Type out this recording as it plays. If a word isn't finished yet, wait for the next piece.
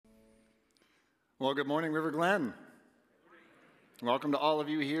Well, good morning, River Glen. Welcome to all of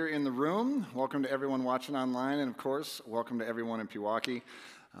you here in the room. Welcome to everyone watching online. And of course, welcome to everyone in Pewaukee.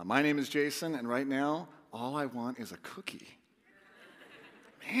 My name is Jason, and right now, all I want is a cookie.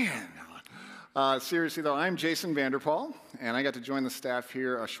 Man. Seriously, though, I'm Jason Vanderpaul, and I got to join the staff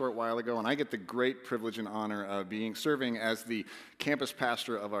here a short while ago, and I get the great privilege and honor of serving as the campus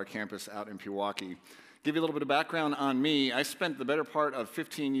pastor of our campus out in Pewaukee. Give you a little bit of background on me. I spent the better part of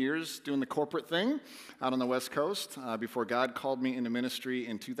 15 years doing the corporate thing out on the West Coast before God called me into ministry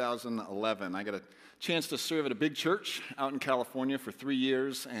in 2011. I got a chance to serve at a big church out in California for 3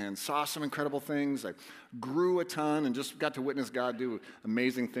 years and saw some incredible things. I grew a ton and just got to witness God do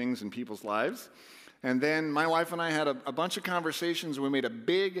amazing things in people's lives. And then my wife and I had a bunch of conversations, and we made a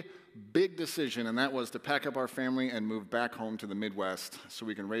big decision, and that was to pack up our family and move back home to the Midwest so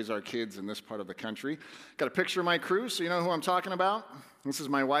we can raise our kids in this part of the country. Got a picture of my crew, so you know who I'm talking about. This is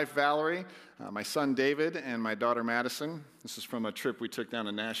my wife, Valerie, my son, David, and my daughter, Madison. This is from a trip we took down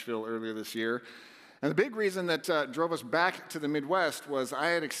to Nashville earlier this year. And the big reason that drove us back to the Midwest was I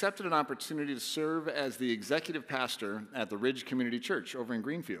had accepted an opportunity to serve as the executive pastor at the Ridge Community Church over in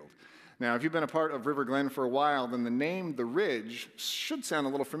Greenfield. Now, if you've been a part of River Glen for a while, then the name The Ridge should sound a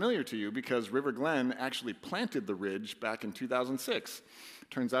little familiar to you because River Glen actually planted the Ridge back in 2006.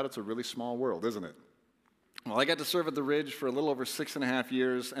 Turns out it's a really small world, isn't it? Well, I got to serve at the Ridge for a little over 6.5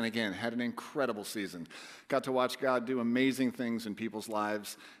 years, and again, had an incredible season. Got to watch God do amazing things in people's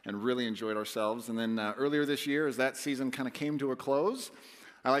lives and really enjoyed ourselves. And then earlier this year, as that season kind of came to a close,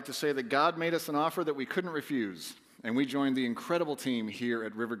 I like to say that God made us an offer that we couldn't refuse. And we joined the incredible team here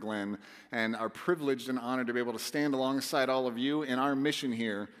at River Glen and are privileged and honored to be able to stand alongside all of you in our mission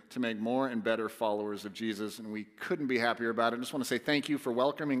here to make more and better followers of Jesus. And we couldn't be happier about it. I just want to say thank you for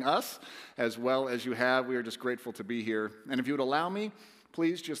welcoming us as well as you have. We are just grateful to be here. And if you would allow me,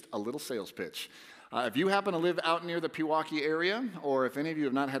 please, just a little sales pitch. If you happen to live out near the Pewaukee area, or if any of you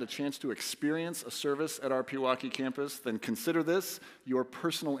have not had a chance to experience a service at our Pewaukee campus, then consider this your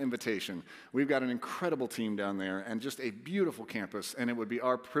personal invitation. We've got an incredible team down there and just a beautiful campus, and it would be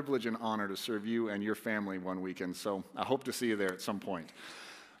our privilege and honor to serve you and your family one weekend. So I hope to see you there at some point.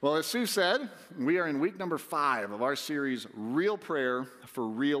 Well, as Sue said, we are in week number 5 of our series, Real Prayer for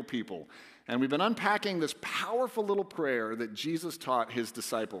Real People. And we've been unpacking this powerful little prayer that Jesus taught his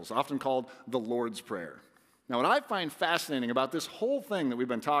disciples, often called the Lord's Prayer. Now, what I find fascinating about this whole thing that we've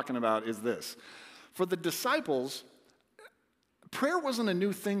been talking about is this. For the disciples, prayer wasn't a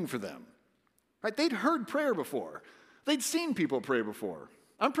new thing for them. Right? They'd heard prayer before. They'd seen people pray before.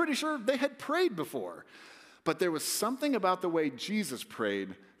 I'm pretty sure they had prayed before. But there was something about the way Jesus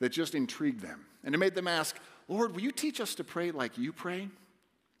prayed that just intrigued them. And it made them ask, Lord, will you teach us to pray like you pray?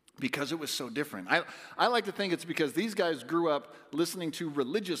 Because it was so different. I like to think it's because these guys grew up listening to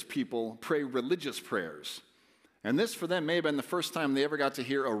religious people pray religious prayers. And this, for them, may have been the first time they ever got to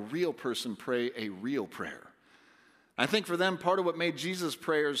hear a real person pray a real prayer. I think for them, part of what made Jesus'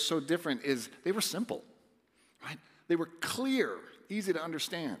 prayers so different is they were simple, right? They were clear, easy to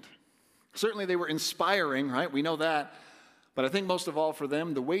understand. Certainly they were inspiring, right? We know that. But I think most of all for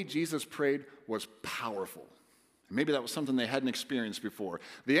them, the way Jesus prayed was powerful. Maybe that was something they hadn't experienced before.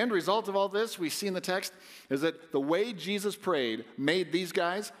 The end result of all this, we see in the text, is that the way Jesus prayed made these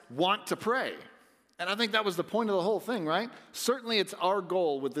guys want to pray. And I think that was the point of the whole thing, right? Certainly it's our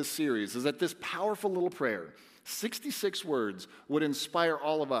goal with this series, is that this powerful little prayer, 66 words, would inspire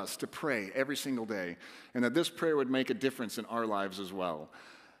all of us to pray every single day, and that this prayer would make a difference in our lives as well.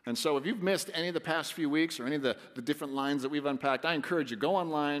 And so if you've missed any of the past few weeks or any of the different lines that we've unpacked, I encourage you, go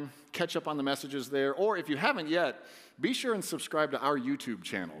online, catch up on the messages there, or if you haven't yet, be sure and subscribe to our YouTube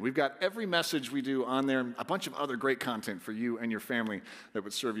channel. We've got every message we do on there, a bunch of other great content for you and your family that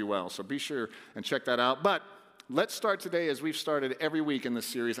would serve you well. So be sure and check that out. But let's start today as we've started every week in this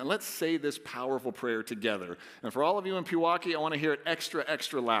series, and let's say this powerful prayer together. And for all of you in Pewaukee, I want to hear it extra,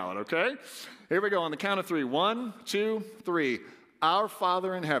 extra loud, okay? Here we go on the count of 3. 1, 2, 3. Our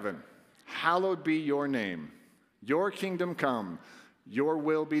Father in heaven, hallowed be your name. Your kingdom come, your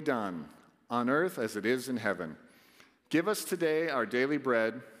will be done, on earth as it is in heaven. Give us today our daily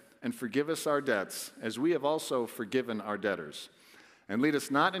bread, and forgive us our debts, as we have also forgiven our debtors. And lead us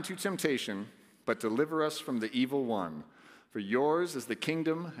not into temptation, but deliver us from the evil one. For yours is the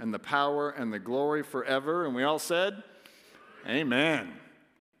kingdom and the power and the glory forever. And we all said, Amen.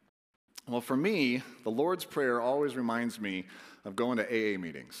 Well, for me, the Lord's Prayer always reminds me of going to AA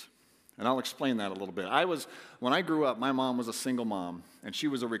meetings. And I'll explain that a little bit. When I grew up, my mom was a single mom, and she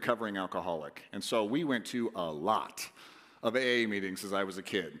was a recovering alcoholic. And so we went to a lot of AA meetings as I was a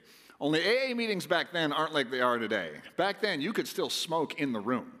kid. Only AA meetings back then aren't like they are today. Back then, you could still smoke in the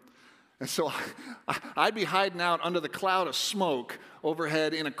room. And so I'd be hiding out under the cloud of smoke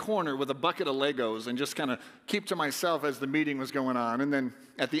overhead in a corner with a bucket of Legos and just kind of keep to myself as the meeting was going on. And then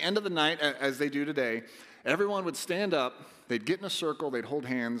at the end of the night, as they do today, everyone would stand up, they'd get in a circle, they'd hold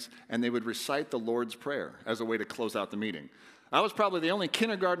hands, and they would recite the Lord's Prayer as a way to close out the meeting. I was probably the only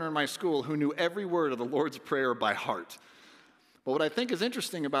kindergartner in my school who knew every word of the Lord's Prayer by heart. But what I think is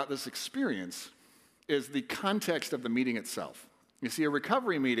interesting about this experience is the context of the meeting itself. You see, a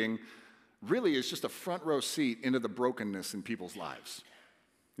recovery meeting really is just a front row seat into the brokenness in people's lives.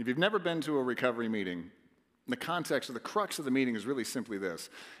 If you've never been to a recovery meeting, the context or the crux of the meeting is really simply this.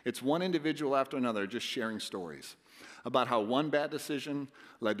 It's one individual after another just sharing stories about how one bad decision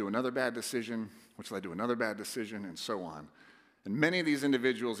led to another bad decision, which led to another bad decision, and so on. And many of these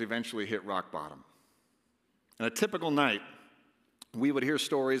individuals eventually hit rock bottom. On a typical night, we would hear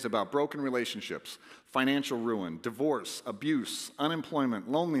stories about broken relationships, financial ruin, divorce, abuse,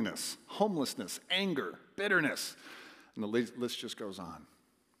 unemployment, loneliness, homelessness, anger, bitterness, and the list just goes on.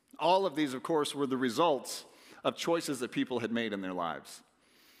 All of these, of course, were the results of choices that people had made in their lives.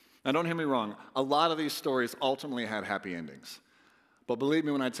 Now, don't hear me wrong, a lot of these stories ultimately had happy endings. But believe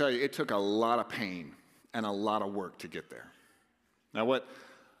me when I tell you, it took a lot of pain and a lot of work to get there. Now, what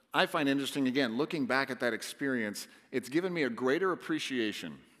I find interesting, again, looking back at that experience, it's given me a greater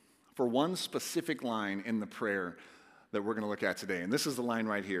appreciation for one specific line in the prayer that we're going to look at today. And this is the line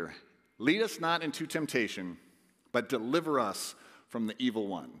right here. Lead us not into temptation, but deliver us from the evil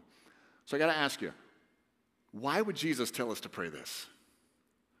one. So I got to ask you, why would Jesus tell us to pray this?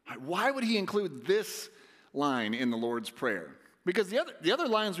 Why would he include this line in the Lord's Prayer? Because the other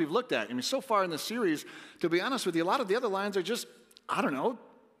lines we've looked at, I mean, so far in this series, to be honest with you, a lot of the other lines are just, I don't know,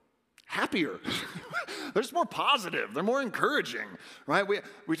 happier. They're just more positive. They're more encouraging, right?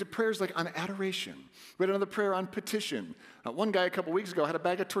 We did prayers like on adoration. We had another prayer on petition. One guy a couple weeks ago had a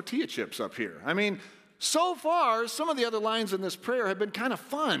bag of tortilla chips up here. I mean, so far, some of the other lines in this prayer have been kind of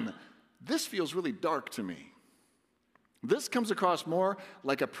fun. This feels really dark to me. This comes across more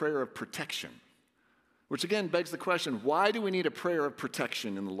like a prayer of protection, which again begs the question, why do we need a prayer of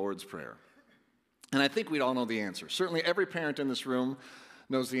protection in the Lord's Prayer? And I think we'd all know the answer. Certainly every parent in this room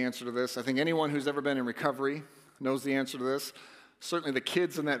knows the answer to this. I think anyone who's ever been in recovery knows the answer to this. Certainly the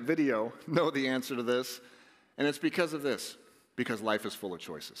kids in that video know the answer to this. And it's because of this, because life is full of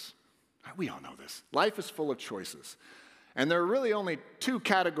choices. We all know this. Life is full of choices. And there are really only two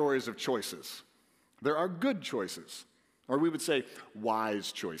categories of choices. There are good choices, or we would say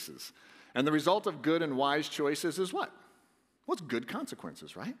wise choices. And the result of good and wise choices is what? Well, it's good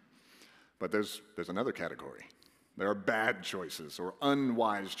consequences, right? But there's another category. There are bad choices or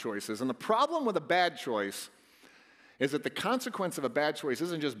unwise choices. And the problem with a bad choice is that the consequence of a bad choice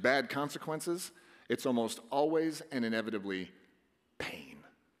isn't just bad consequences, it's almost always and inevitably pain.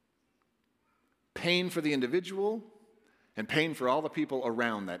 Pain for the individual and pain for all the people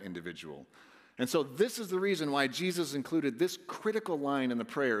around that individual. And so this is the reason why Jesus included this critical line in the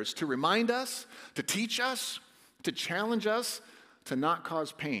prayers to remind us, to teach us, to challenge us to not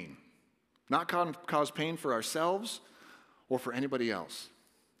cause pain. Not cause pain for ourselves or for anybody else.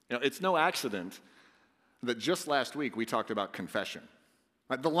 You know, it's no accident that just last week we talked about confession.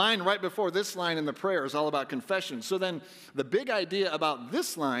 The line right before this line in the prayer is all about confession. So then the big idea about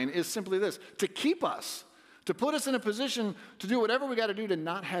this line is simply this, to keep us, to put us in a position to do whatever we got to do to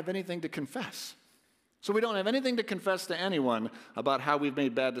not have anything to confess. So we don't have anything to confess to anyone about how we've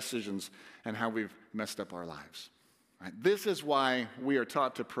made bad decisions and how we've messed up our lives. Right? This is why we are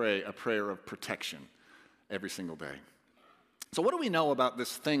taught to pray a prayer of protection every single day. So what do we know about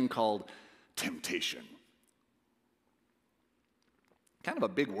this thing called temptation? Kind of a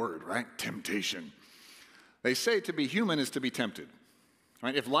big word, right? Temptation. They say to be human is to be tempted.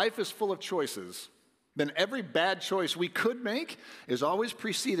 Right? If life is full of choices, then every bad choice we could make is always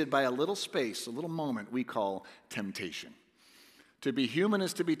preceded by a little space, a little moment we call temptation. To be human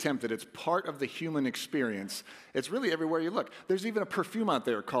is to be tempted. It's part of the human experience. It's really everywhere you look. There's even a perfume out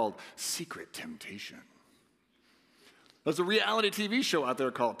there called Secret Temptation. There's a reality TV show out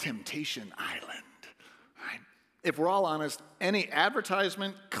there called Temptation Island. Right? If we're all honest, any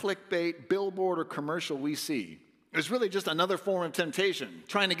advertisement, clickbait, billboard, or commercial we see is really just another form of temptation,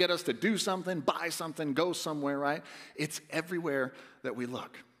 trying to get us to do something, buy something, go somewhere, right? It's everywhere that we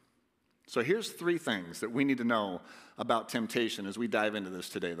look. So here's three things that we need to know about temptation as we dive into this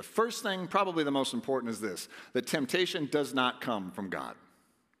today. The first thing, probably the most important, is this, that temptation does not come from God.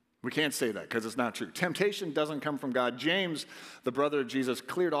 We can't say that because it's not true. Temptation doesn't come from God. James, the brother of Jesus,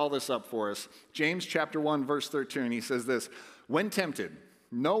 cleared all this up for us. James chapter 1, verse 13, he says this, when tempted,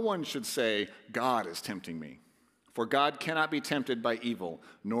 no one should say, God is tempting me. For God cannot be tempted by evil,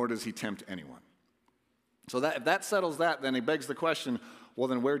 nor does he tempt anyone. So if that settles that, then it begs the question, well,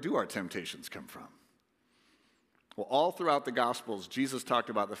 then where do our temptations come from? Well, all throughout the Gospels, Jesus talked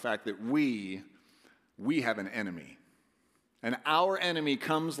about the fact that we have an enemy. And our enemy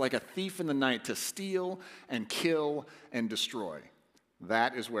comes like a thief in the night to steal and kill and destroy.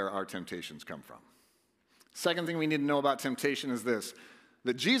 That is where our temptations come from. Second thing we need to know about temptation is this,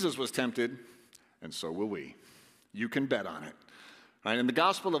 that Jesus was tempted, and so will we. You can bet on it. Right? In the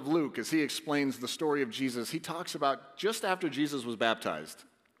Gospel of Luke, as he explains the story of Jesus, he talks about just after Jesus was baptized,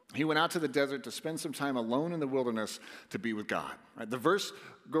 he went out to the desert to spend some time alone in the wilderness to be with God. Right? The verse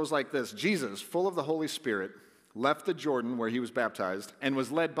goes like this, Jesus, full of the Holy Spirit, left the Jordan where he was baptized and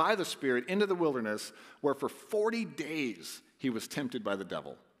was led by the Spirit into the wilderness where for 40 days he was tempted by the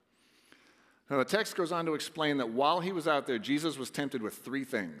devil. Now the text goes on to explain that while he was out there, Jesus was tempted with three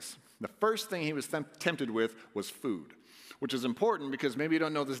things. The first thing he was tempted with was food, which is important because maybe you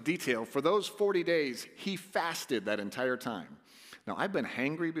don't know this detail. For those 40 days, he fasted that entire time. Now, I've been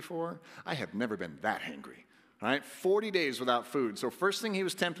hangry before. I have never been that hangry. All right, 40 days without food. So first thing he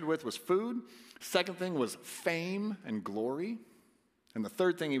was tempted with was food. Second thing was fame and glory. And the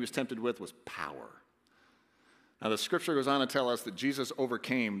third thing he was tempted with was power. Now, the scripture goes on to tell us that Jesus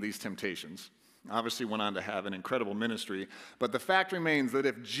overcame these temptations. Obviously went on to have an incredible ministry. But the fact remains that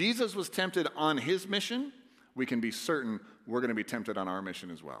if Jesus was tempted on his mission, we can be certain we're going to be tempted on our mission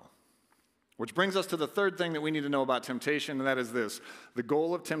as well. Which brings us to the third thing that we need to know about temptation, and that is this. The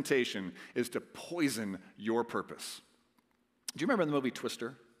goal of temptation is to poison your purpose. Do you remember the movie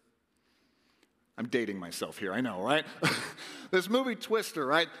Twister? I'm dating myself here, I know, right? This movie Twister,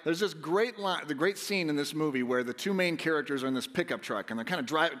 right? There's this great scene in this movie where the two main characters are in this pickup truck and they're kind of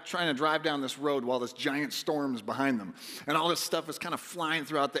trying to drive down this road while this giant storm's behind them. And all this stuff is kind of flying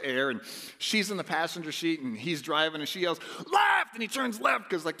throughout the air and she's in the passenger seat and he's driving and she yells, left! And he turns left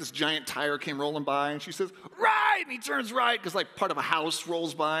because like this giant tire came rolling by and she says, right! And he turns right because like part of a house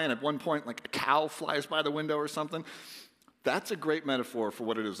rolls by and at one point like a cow flies by the window or something. That's a great metaphor for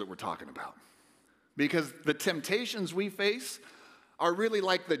what it is that we're talking about. Because the temptations we face are really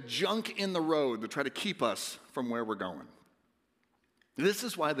like the junk in the road that try to keep us from where we're going. This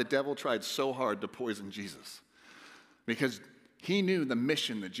is why the devil tried so hard to poison Jesus. Because he knew the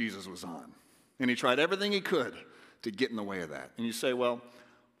mission that Jesus was on. And he tried everything he could to get in the way of that. And you say, well,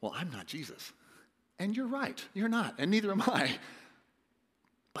 I'm not Jesus. And you're right, you're not, and neither am I.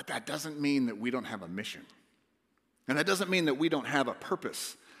 But that doesn't mean that we don't have a mission. And that doesn't mean that we don't have a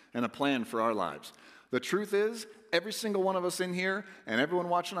purpose and a plan for our lives. The truth is, every single one of us in here, and everyone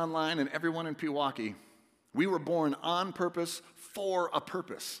watching online, and everyone in Pewaukee, we were born on purpose for a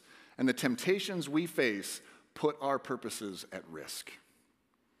purpose. And the temptations we face put our purposes at risk.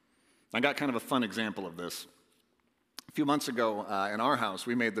 I got kind of a fun example of this. A few months ago, in our house,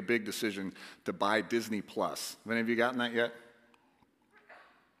 we made the big decision to buy Disney Plus. Have any of you gotten that yet?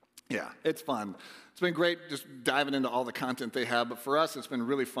 Yeah, it's fun. It's been great just diving into all the content they have, but for us, it's been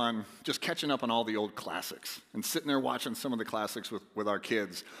really fun just catching up on all the old classics and sitting there watching some of the classics with our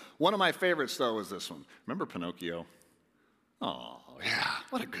kids. One of my favorites, though, is this one. Remember Pinocchio? Oh, yeah,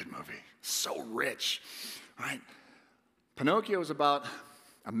 what a good movie. So rich, right? Pinocchio is about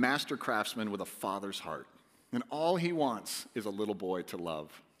a master craftsman with a father's heart, and all he wants is a little boy to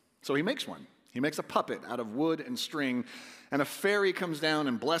love. So he makes one. He makes a puppet out of wood and string, and a fairy comes down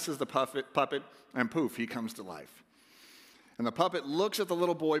and blesses the puppet, and poof, he comes to life. And the puppet looks at the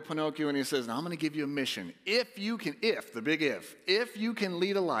little boy, Pinocchio, and he says, now I'm going to give you a mission. If you can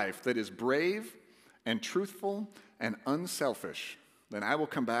lead a life that is brave and truthful and unselfish, then I will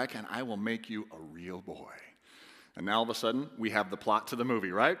come back and I will make you a real boy. And now all of a sudden, we have the plot to the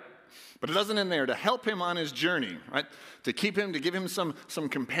movie, right? But it doesn't end there. To help him on his journey, right? To give him some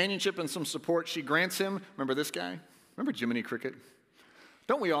companionship and some support, she grants him, remember this guy? Remember Jiminy Cricket?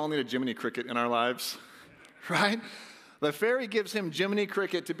 Don't we all need a Jiminy Cricket in our lives? Right? The fairy gives him Jiminy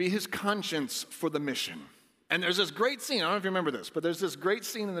Cricket to be his conscience for the mission. And there's this great scene, I don't know if you remember this, but there's this great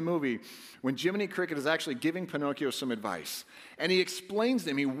scene in the movie when Jiminy Cricket is actually giving Pinocchio some advice. And he explains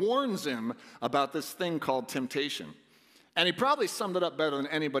to him, he warns him about this thing called temptation. And he probably summed it up better than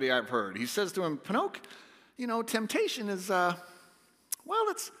anybody I've heard. He says to him, Pinocchio, temptation is,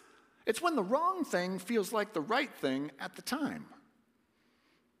 it's when the wrong thing feels like the right thing at the time.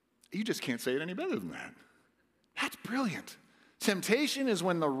 You just can't say it any better than that. That's brilliant. Temptation is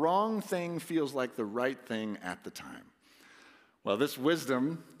when the wrong thing feels like the right thing at the time. Well, this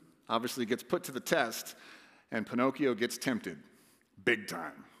wisdom obviously gets put to the test, and Pinocchio gets tempted big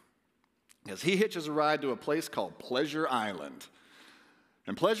time. As he hitches a ride to a place called Pleasure Island.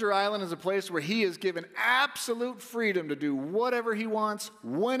 And Pleasure Island is a place where he is given absolute freedom to do whatever he wants,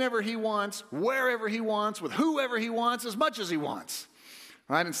 whenever he wants, wherever he wants, with whoever he wants, as much as he wants.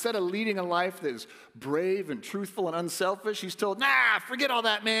 Right? Instead of leading a life that is brave and truthful and unselfish, he's told, nah, forget all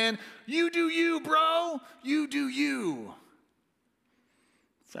that, man. You do you, bro. You do you.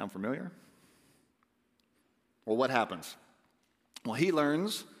 Sound familiar? Well, what happens? Well, he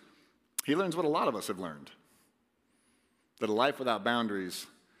learns what a lot of us have learned. That a life without boundaries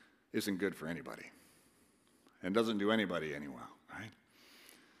isn't good for anybody and doesn't do anybody any well, right?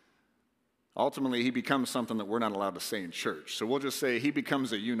 Ultimately, he becomes something that we're not allowed to say in church. So we'll just say he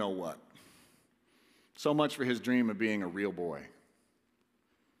becomes a you-know-what. So much for his dream of being a real boy.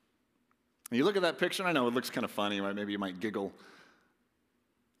 And you look at that picture, and I know it looks kind of funny, right? Maybe you might giggle.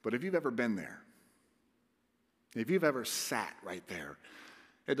 But if you've ever been there, if you've ever sat right there,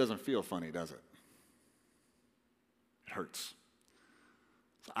 it doesn't feel funny, does it? It hurts.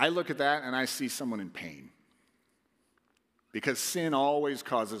 So I look at that and I see someone in pain. Because sin always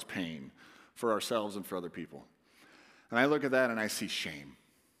causes pain for ourselves and for other people. And I look at that and I see shame.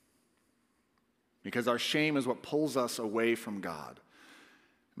 Because our shame is what pulls us away from God.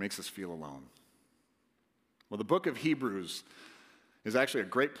 It makes us feel alone. Well, the book of Hebrews is actually a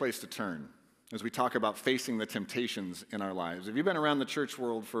great place to turn as we talk about facing the temptations in our lives. If you've been around the church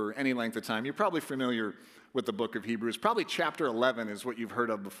world for any length of time, you're probably familiar with the book of Hebrews. Probably chapter 11 is what you've heard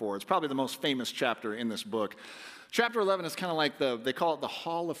of before. It's probably the most famous chapter in this book. Chapter 11 is kind of like they call it the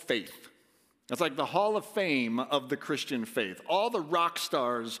Hall of Faith. It's like the Hall of Fame of the Christian faith. All the rock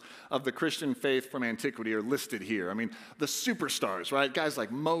stars of the Christian faith from antiquity are listed here. I mean, the superstars, right? Guys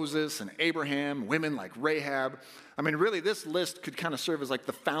like Moses and Abraham, women like Rahab. I mean, really, this list could kind of serve as like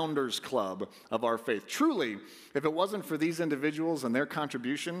the founders club of our faith. Truly, if it wasn't for these individuals and their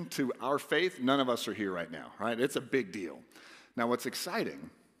contribution to our faith, none of us are here right now, right? It's a big deal. Now, what's exciting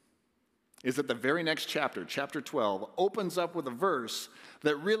is that the very next chapter, chapter 12, opens up with a verse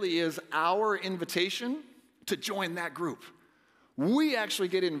that really is our invitation to join that group. We actually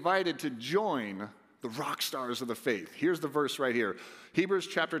get invited to join the rock stars of the faith. Here's the verse right here. Hebrews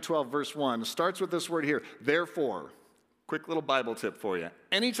chapter 12, verse 1 starts with this word here, therefore. Quick little Bible tip for you.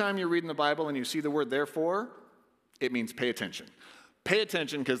 Anytime you're reading the Bible and you see the word therefore, it means pay attention. Pay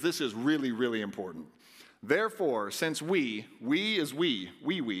attention because this is really, really important. Therefore, since we,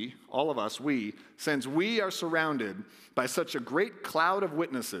 all of us, since we are surrounded by such a great cloud of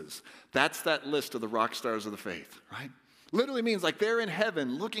witnesses, that's that list of the rock stars of the faith, right? Literally means like they're in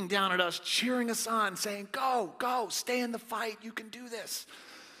heaven looking down at us, cheering us on, saying, go, stay in the fight, you can do this.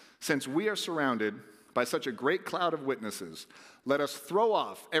 Since we are surrounded by such a great cloud of witnesses, let us throw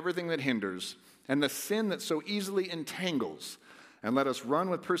off everything that hinders and the sin that so easily entangles, and let us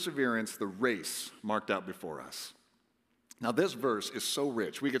run with perseverance the race marked out before us. Now, this verse is so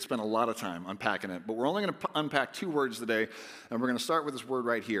rich. We could spend a lot of time unpacking it, but we're only going to unpack two words today, and we're going to start with this word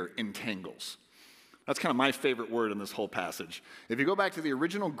right here, entangles. That's kind of my favorite word in this whole passage. If you go back to the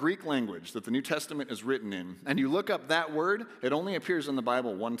original Greek language that the New Testament is written in, and you look up that word, it only appears in the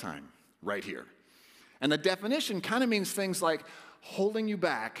Bible one time, right here. And the definition kind of means things like holding you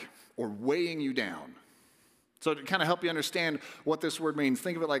back or weighing you down. So to kind of help you understand what this word means,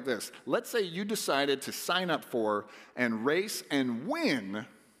 think of it like this. Let's say you decided to sign up for and race and win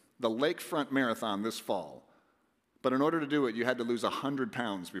the Lakefront Marathon this fall. But in order to do it, you had to lose 100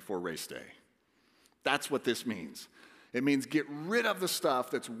 pounds before race day. That's what this means. It means get rid of the stuff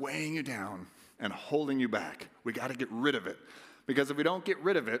that's weighing you down and holding you back. We got to get rid of it. Because if we don't get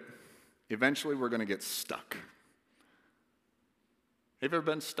rid of it, eventually we're going to get stuck. Have you ever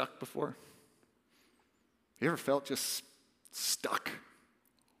been stuck before? You ever felt just stuck?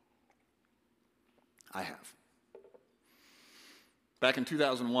 I have. Back in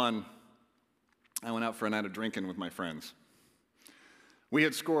 2001, I went out for a night of drinking with my friends. We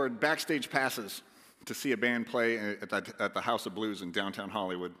had scored backstage passes to see a band play at the House of Blues in downtown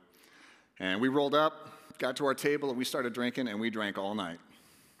Hollywood. And we rolled up, got to our table, and we started drinking, and we drank all night.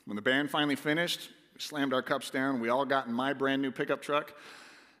 When the band finally finished, we slammed our cups down, we all got in my brand new pickup truck,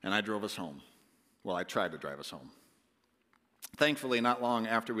 and I drove us home. Well, I tried to drive us home. Thankfully, not long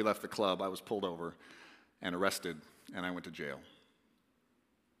after we left the club, I was pulled over and arrested, and I went to jail.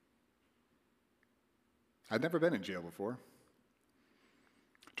 I'd never been in jail before.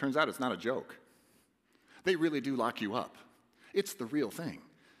 Turns out it's not a joke. They really do lock you up. It's the real thing.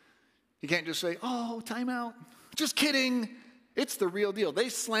 You can't just say, oh, time out. Just kidding. It's the real deal. They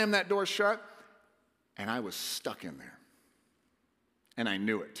slammed that door shut, and I was stuck in there. And I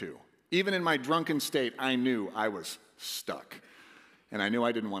knew it too. Even in my drunken state, I knew I was stuck. And I knew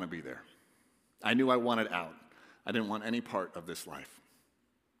I didn't want to be there. I knew I wanted out. I didn't want any part of this life.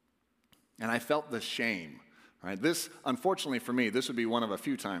 And I felt the shame, right? This, unfortunately for me, this would be one of a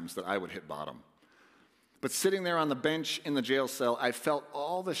few times that I would hit bottom. But sitting there on the bench in the jail cell, I felt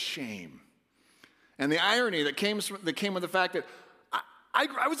all the shame. And the irony that came with the fact that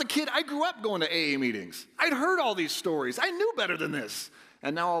I was a kid, I grew up going to AA meetings. I'd heard all these stories. I knew better than this.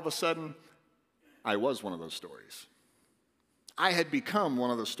 And now all of a sudden, I was one of those stories. I had become one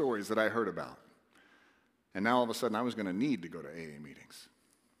of those stories that I heard about. And now all of a sudden, I was going to need to go to AA meetings.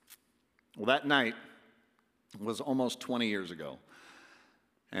 Well, that night was almost 20 years ago.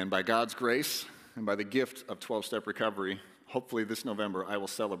 And by God's grace and by the gift of 12-step recovery, hopefully this November, I will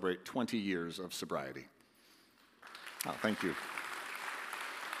celebrate 20 years of sobriety. Oh, thank you.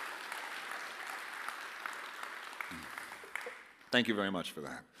 Thank you very much for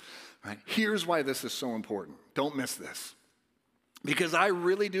that. Right? Here's why this is so important. Don't miss this. Because I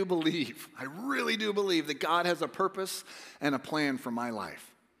really do believe that God has a purpose and a plan for my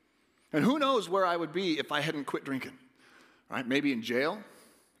life. And who knows where I would be if I hadn't quit drinking. Right? Maybe in jail,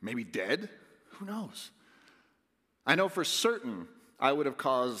 maybe dead, who knows? I know for certain I would have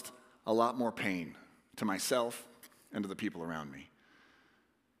caused a lot more pain to myself and to the people around me.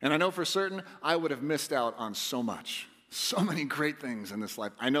 And I know for certain I would have missed out on so much. So many great things in this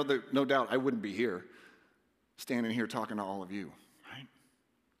life. I know that no doubt I wouldn't be here, standing here talking to all of you, right?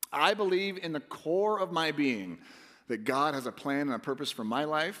 I believe in the core of my being that God has a plan and a purpose for my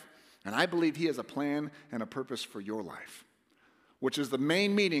life, and I believe He has a plan and a purpose for your life, which is the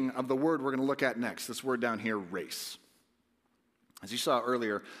main meaning of the word we're going to look at next, this word down here, race. As you saw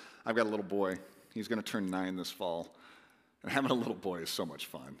earlier, I've got a little boy. He's going to turn 9 this fall, and having a little boy is so much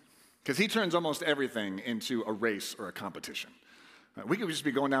fun. Because he turns almost everything into a race or a competition. We could just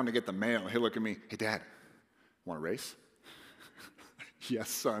be going down to get the mail. He'll look at me, hey, Dad, want to race? Yes,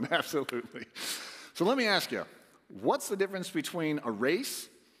 son, absolutely. So let me ask you, what's the difference between a race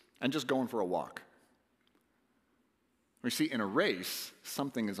and just going for a walk? You see, in a race,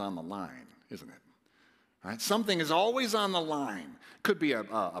 something is on the line, isn't it? Right? Something is always on the line. Could be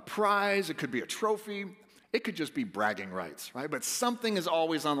a prize, it could be a trophy. It could just be bragging rights, right? But something is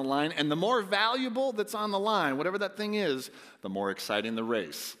always on the line, and the more valuable that's on the line, whatever that thing is, the more exciting the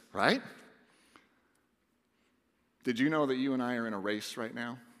race, right? Did you know that you and I are in a race right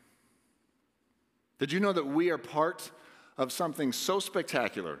now? Did you know that we are part of something so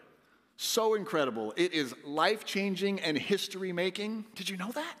spectacular, so incredible, it is life-changing and history-making? Did you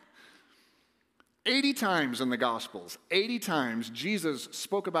know that? 80 times in the Gospels, 80 times Jesus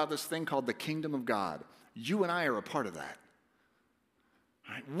spoke about this thing called the kingdom of God. You and I are a part of that.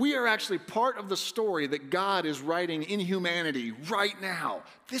 Right? We are actually part of the story that God is writing in humanity right now.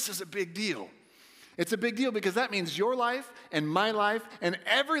 This is a big deal. It's a big deal because that means your life and my life and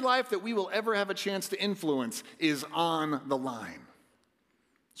every life that we will ever have a chance to influence is on the line.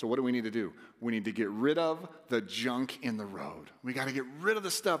 So what do we need to do? We need to get rid of the junk in the road. We got to get rid of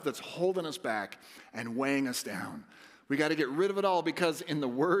the stuff that's holding us back and weighing us down. We got to get rid of it all because in the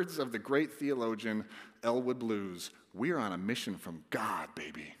words of the great theologian Elwood Blues, we are on a mission from God,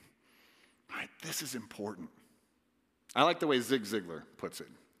 baby. Right? This is important. I like the way Zig Ziglar puts it.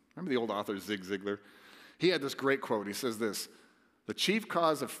 Remember the old author Zig Ziglar? He had this great quote. He says this, "The chief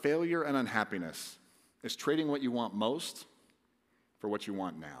cause of failure and unhappiness is trading what you want most for what you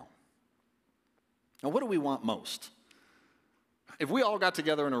want now." Now, what do we want most? If we all got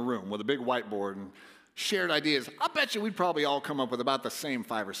together in a room with a big whiteboard and shared ideas, I bet you we'd probably all come up with about the same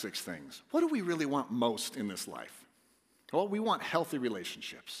 5 or 6 things. What do we really want most in this life? Well, we want healthy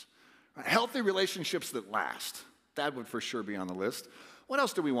relationships. Healthy relationships that last. That would for sure be on the list. What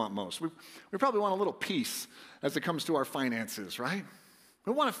else do we want most? We probably want a little peace as it comes to our finances, right?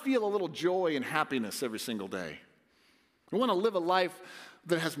 We want to feel a little joy and happiness every single day. We want to live a life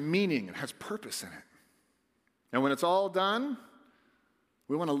that has meaning and has purpose in it. And when it's all done,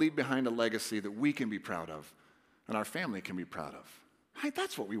 we want to leave behind a legacy that we can be proud of and our family can be proud of. Right?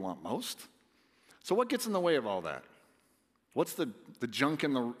 That's what we want most. So what gets in the way of all that? What's the junk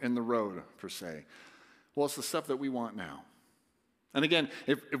in the road, per se? Well, it's the stuff that we want now. And again,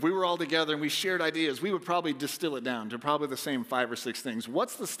 if we were all together and we shared ideas, we would probably distill it down to probably the same 5 or 6 things.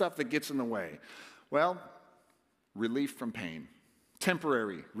 What's the stuff that gets in the way? Well, relief from pain.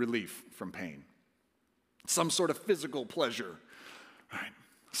 Temporary relief from pain. Some sort of physical pleasure. Right?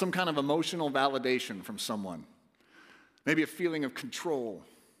 Some kind of emotional validation from someone. Maybe a feeling of control.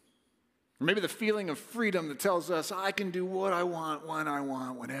 Or maybe the feeling of freedom that tells us, I can do what I want, when I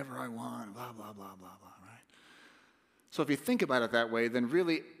want, whenever I want, blah, blah, blah, blah, blah, right? So if you think about it that way, then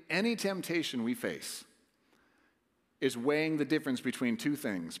really any temptation we face is weighing the difference between 2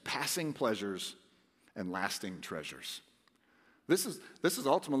 things, passing pleasures and lasting treasures. This is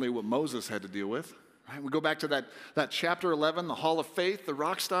ultimately what Moses had to deal with. Right? We go back to that chapter 11, the Hall of Faith, the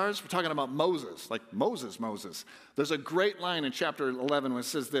rock stars. We're talking about Moses, like Moses. There's a great line in chapter 11 where it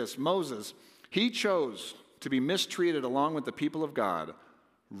says this: Moses, he chose to be mistreated along with the people of God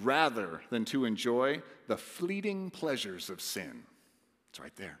rather than to enjoy the fleeting pleasures of sin. It's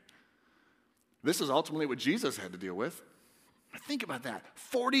right there. This is ultimately what Jesus had to deal with. Think about that.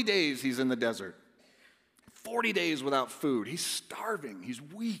 40 days he's in the desert. 40 days without food. He's starving. He's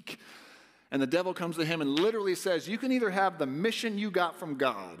weak. And the devil comes to him and literally says, you can either have the mission you got from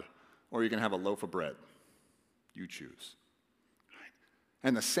God, or you can have a loaf of bread. You choose.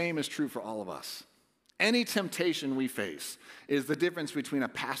 And the same is true for all of us. Any temptation we face is the difference between a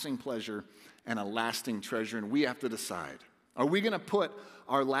passing pleasure and a lasting treasure, and we have to decide. Are we going to put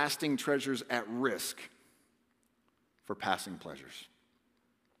our lasting treasures at risk for passing pleasures?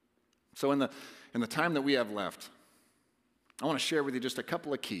 So in the time that we have left, I want to share with you just a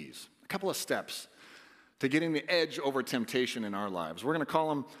couple of keys, a couple of steps to getting the edge over temptation in our lives. We're going to call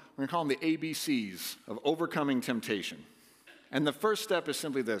them the ABCs of overcoming temptation. And the first step is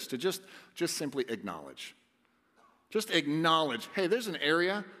simply this: to just simply acknowledge. Just acknowledge, hey, there's an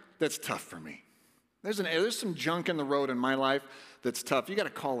area that's tough for me. There's some junk in the road in my life that's tough. You got to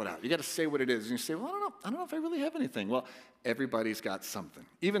call it out. You got to say what it is. And you say, well, I don't know if I really have anything. Well, everybody's got something.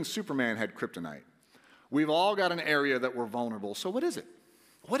 Even Superman had kryptonite. We've all got an area that we're vulnerable. So what is it?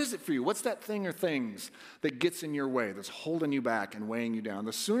 What is it for you? What's that thing or things that gets in your way, that's holding you back and weighing you down?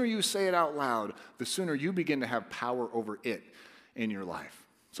 The sooner you say it out loud, the sooner you begin to have power over it in your life.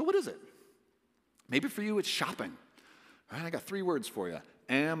 So what is it? Maybe for you it's shopping. All right, I got 3 words for you.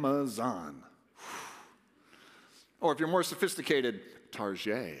 Amazon. Or if you're more sophisticated,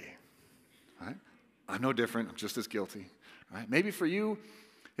 Target. Right? I'm no different. I'm just as guilty. Right? Maybe for you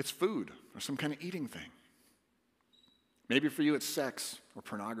it's food or some kind of eating thing. Maybe for you it's sex or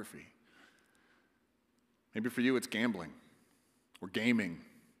pornography. Maybe for you it's gambling or gaming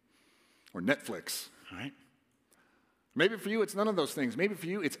or Netflix, right? Maybe for you it's none of those things. Maybe for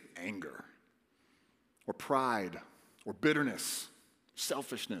you it's anger or pride or bitterness,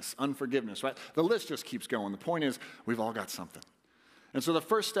 selfishness, unforgiveness, right? The list just keeps going. The point is, we've all got something. And so the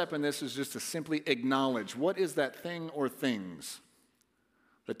first step in this is just to simply acknowledge, what is that thing or things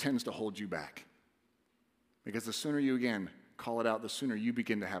that tends to hold you back? Because the sooner you, again, call it out, the sooner you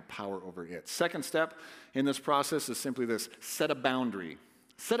begin to have power over it. Second step in this process is simply this: set a boundary.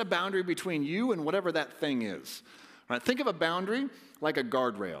 Set a boundary between you and whatever that thing is. All right, think of a boundary like a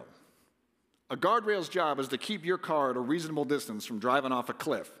guardrail. A guardrail's job is to keep your car at a reasonable distance from driving off a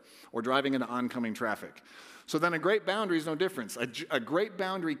cliff or driving into oncoming traffic. So then a great boundary is no difference. A great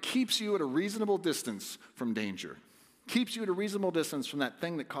boundary keeps you at a reasonable distance from danger. Keeps you at a reasonable distance from that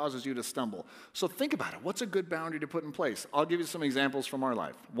thing that causes you to stumble. So think about it. What's a good boundary to put in place? I'll give you some examples from our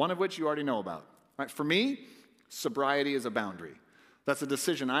life, one of which you already know about. Right? For me, sobriety is a boundary. That's a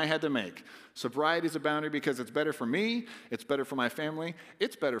decision I had to make. Sobriety is a boundary because it's better for me, it's better for my family,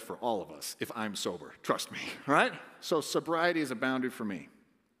 it's better for all of us if I'm sober. Trust me, right? So sobriety is a boundary for me.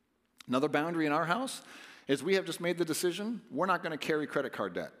 Another boundary in our house is we have just made the decision we're not going to carry credit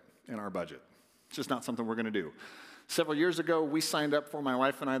card debt in our budget. It's just not something we're going to do. Several years ago, we signed up for, my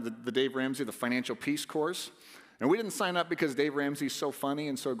wife and I, the Dave Ramsey, the Financial Peace course. And we didn't sign up because Dave Ramsey's so funny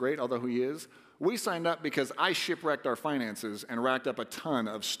and so great, although he is. We signed up because I shipwrecked our finances and racked up a ton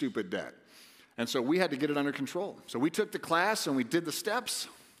of stupid debt. And so we had to get it under control. So we took the class and we did the steps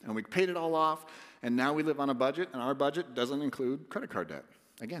and we paid it all off. And now we live on a budget, and our budget doesn't include credit card debt.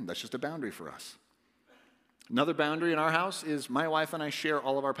 Again, that's just a boundary for us. Another boundary in our house is my wife and I share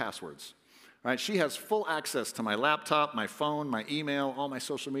all of our passwords. Right? She has full access to my laptop, my phone, my email, all my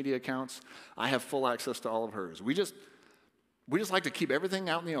social media accounts. I have full access to all of hers. We just like to keep everything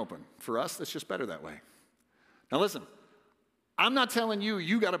out in the open. For us, that's just better that way. Now listen, I'm not telling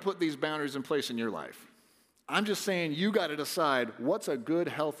you got to put these boundaries in place in your life. I'm just saying you got to decide what's a good,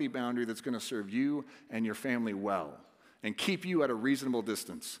 healthy boundary that's going to serve you and your family well and keep you at a reasonable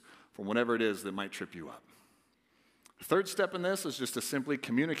distance from whatever it is that might trip you up. The third step in this is just to simply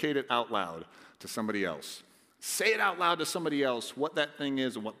communicate it out loud to somebody else. Say it out loud to somebody else what that thing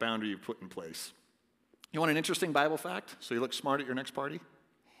is and what boundary you put in place. You want an interesting Bible fact so you look smart at your next party?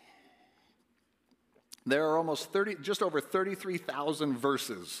 There are just over 33,000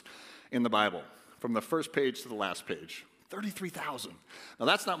 verses in the Bible, from the first page to the last page. 33,000. Now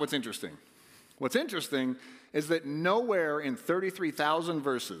that's not what's interesting. What's interesting is that nowhere in 33,000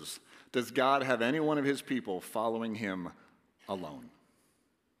 verses does God have any one of his people following him alone.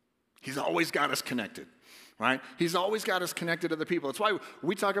 He's always got us connected. right? He's always got us connected to the people. That's why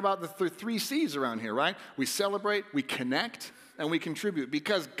we talk about the three C's around here, right? We celebrate, we connect, and we contribute,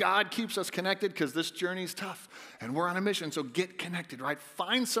 because God keeps us connected, because this journey's tough, and we're on a mission, so get connected, right?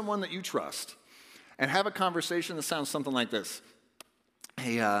 Find someone that you trust, and have a conversation that sounds something like this.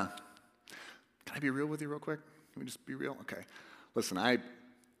 Hey, can I be real with you real quick? Can we just be real? Okay. Listen, I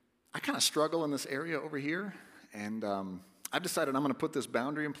kind of struggle in this area over here, and I've decided I'm going to put this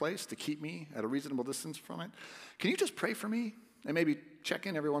boundary in place to keep me at a reasonable distance from it. Can you just pray for me and maybe check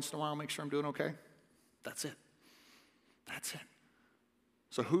in every once in a while, make sure I'm doing okay? That's it. That's it.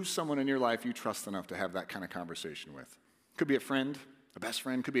 So who's someone in your life you trust enough to have that kind of conversation with? Could be a friend, a best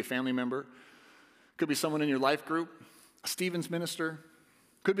friend, could be a family member, could be someone in your life group, a Stevens minister,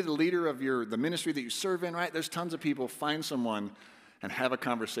 could be the leader of the ministry that you serve in, right? There's tons of people. Find someone and have a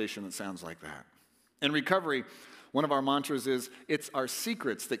conversation that sounds like that. In recovery, one of our mantras is, it's our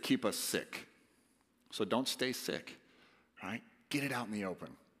secrets that keep us sick. So don't stay sick, right? Get it out in the open.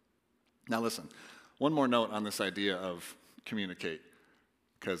 Now listen, one more note on this idea of communicate,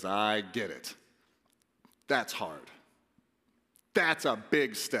 because I get it. That's hard. That's a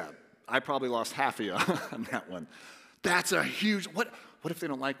big step. I probably lost half of you on that one. That's a huge, what if they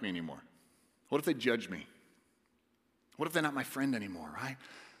don't like me anymore? What if they judge me? What if they're not my friend anymore, right?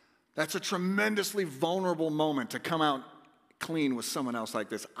 That's a tremendously vulnerable moment to come out clean with someone else like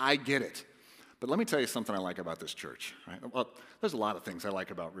this. I get it. But let me tell you something I like about this church, right? Well, there's a lot of things I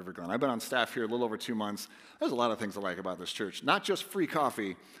like about River Glen. I've been on staff here a little over 2 months. There's a lot of things I like about this church. Not just free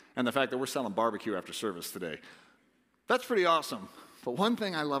coffee and the fact that we're selling barbecue after service today. That's pretty awesome. But one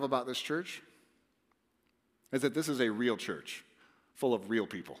thing I love about this church is that this is a real church full of real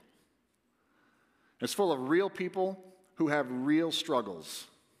people. It's full of real people who have real struggles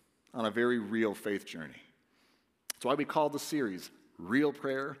on a very real faith journey. That's why we call the series Real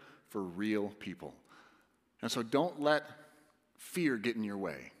Prayer for Real People. And so don't let fear get in your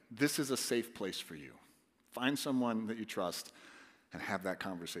way. This is a safe place for you. Find someone that you trust and have that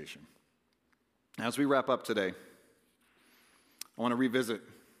conversation. As we wrap up today, I want to revisit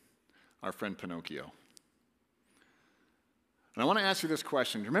our friend Pinocchio. And I want to ask you this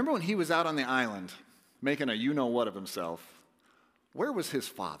question. Do you remember when he was out on the island making a you-know-what of himself? Where was his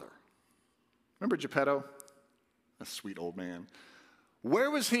father? Remember Geppetto? A sweet old man.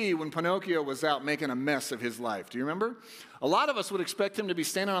 Where was he when Pinocchio was out making a mess of his life? Do you remember? A lot of us would expect him to be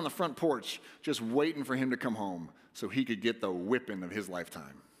standing on the front porch just waiting for him to come home so he could get the whipping of his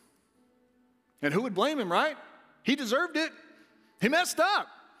lifetime. And who would blame him, right? He deserved it. He messed up.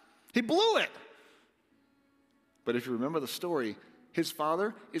 He blew it. But if you remember the story, his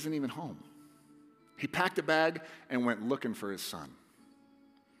father isn't even home. He packed a bag and went looking for his son.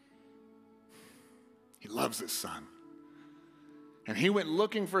 He loves his son. And he went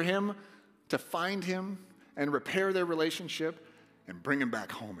looking for him to find him and repair their relationship and bring him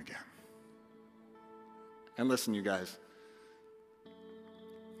back home again. And listen, you guys,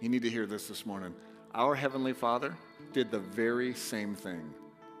 you need to hear this morning. Our Heavenly Father did the very same thing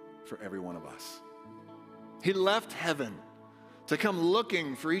for every one of us. He left heaven to come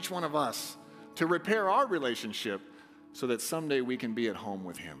looking for each one of us to repair our relationship so that someday we can be at home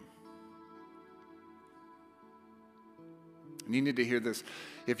with him. And you need to hear this.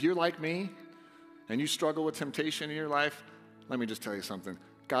 If you're like me and you struggle with temptation in your life, let me just tell you something.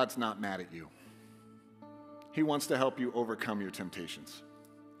 God's not mad at you. He wants to help you overcome your temptations.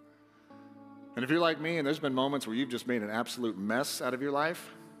 And if you're like me and there's been moments where you've just made an absolute mess out of your life,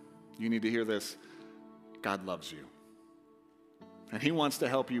 you need to hear this. God loves you. And he wants to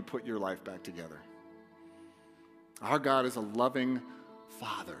help you put your life back together. Our God is a loving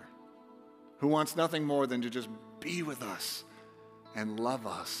Father who wants nothing more than to just be with us and love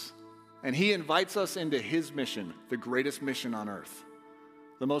us. And he invites us into his mission, the greatest mission on earth,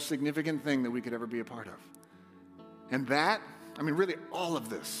 the most significant thing that we could ever be a part of. And that, really all of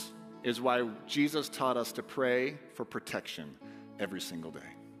this is why Jesus taught us to pray for protection every single day.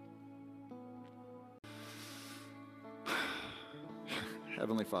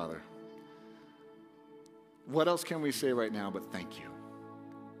 Heavenly Father, what else can we say right now but thank you?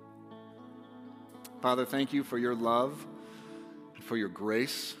 Father, thank you for your love and for your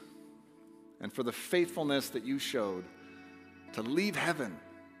grace and for the faithfulness that you showed to leave heaven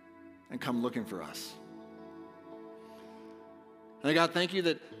and come looking for us. And God, thank you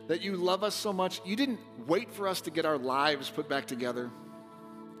that you love us so much. You didn't wait for us to get our lives put back together.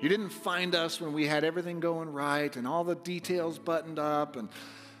 You didn't find us when we had everything going right and all the details buttoned up and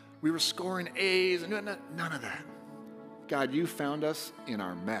we were scoring A's and none of that. God, you found us in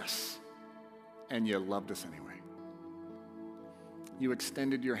our mess and you loved us anyway. you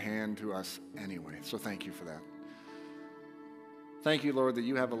extended your hand to us anyway. So thank you for that. Thank you, Lord, that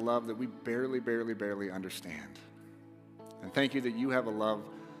you have a love that we barely understand. And thank you that you have a love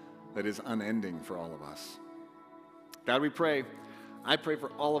that is unending for all of us. God, I pray for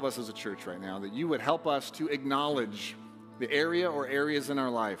all of us as a church right now that you would help us to acknowledge the area or areas in our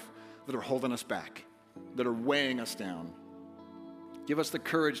life that are holding us back, that are weighing us down. Give us the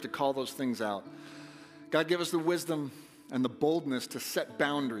courage to call those things out. God, give us the wisdom and the boldness to set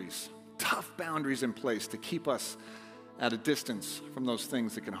boundaries, tough boundaries in place to keep us at a distance from those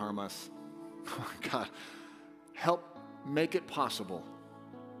things that can harm us. God, help make it possible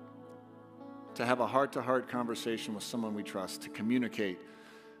to have a heart-to-heart conversation with someone we trust, to communicate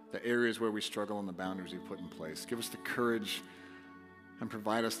the areas where we struggle and the boundaries we put in place. Give us the courage and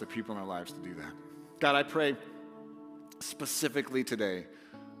provide us the people in our lives to do that. God, I pray specifically today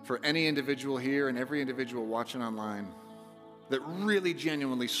for any individual here and every individual watching online that really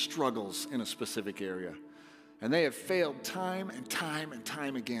genuinely struggles in a specific area. And they have failed time and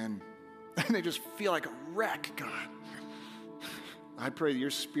time again. And they just feel like a wreck, God. I pray that your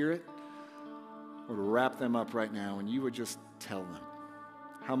Spirit would wrap them up right now and you would just tell them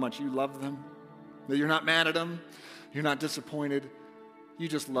how much you love them, that you're not mad at them, you're not disappointed, you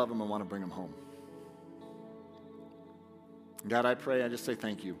just love them and want to bring them home. God, I pray, I just say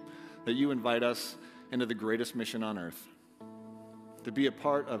thank you that you invite us into the greatest mission on earth, to be a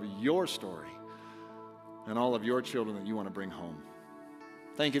part of your story and all of your children that you want to bring home.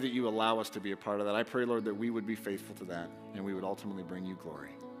 Thank you that you allow us to be a part of that. I pray, Lord, that we would be faithful to that and we would ultimately bring you glory.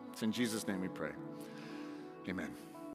 It's in Jesus' name we pray. Amen.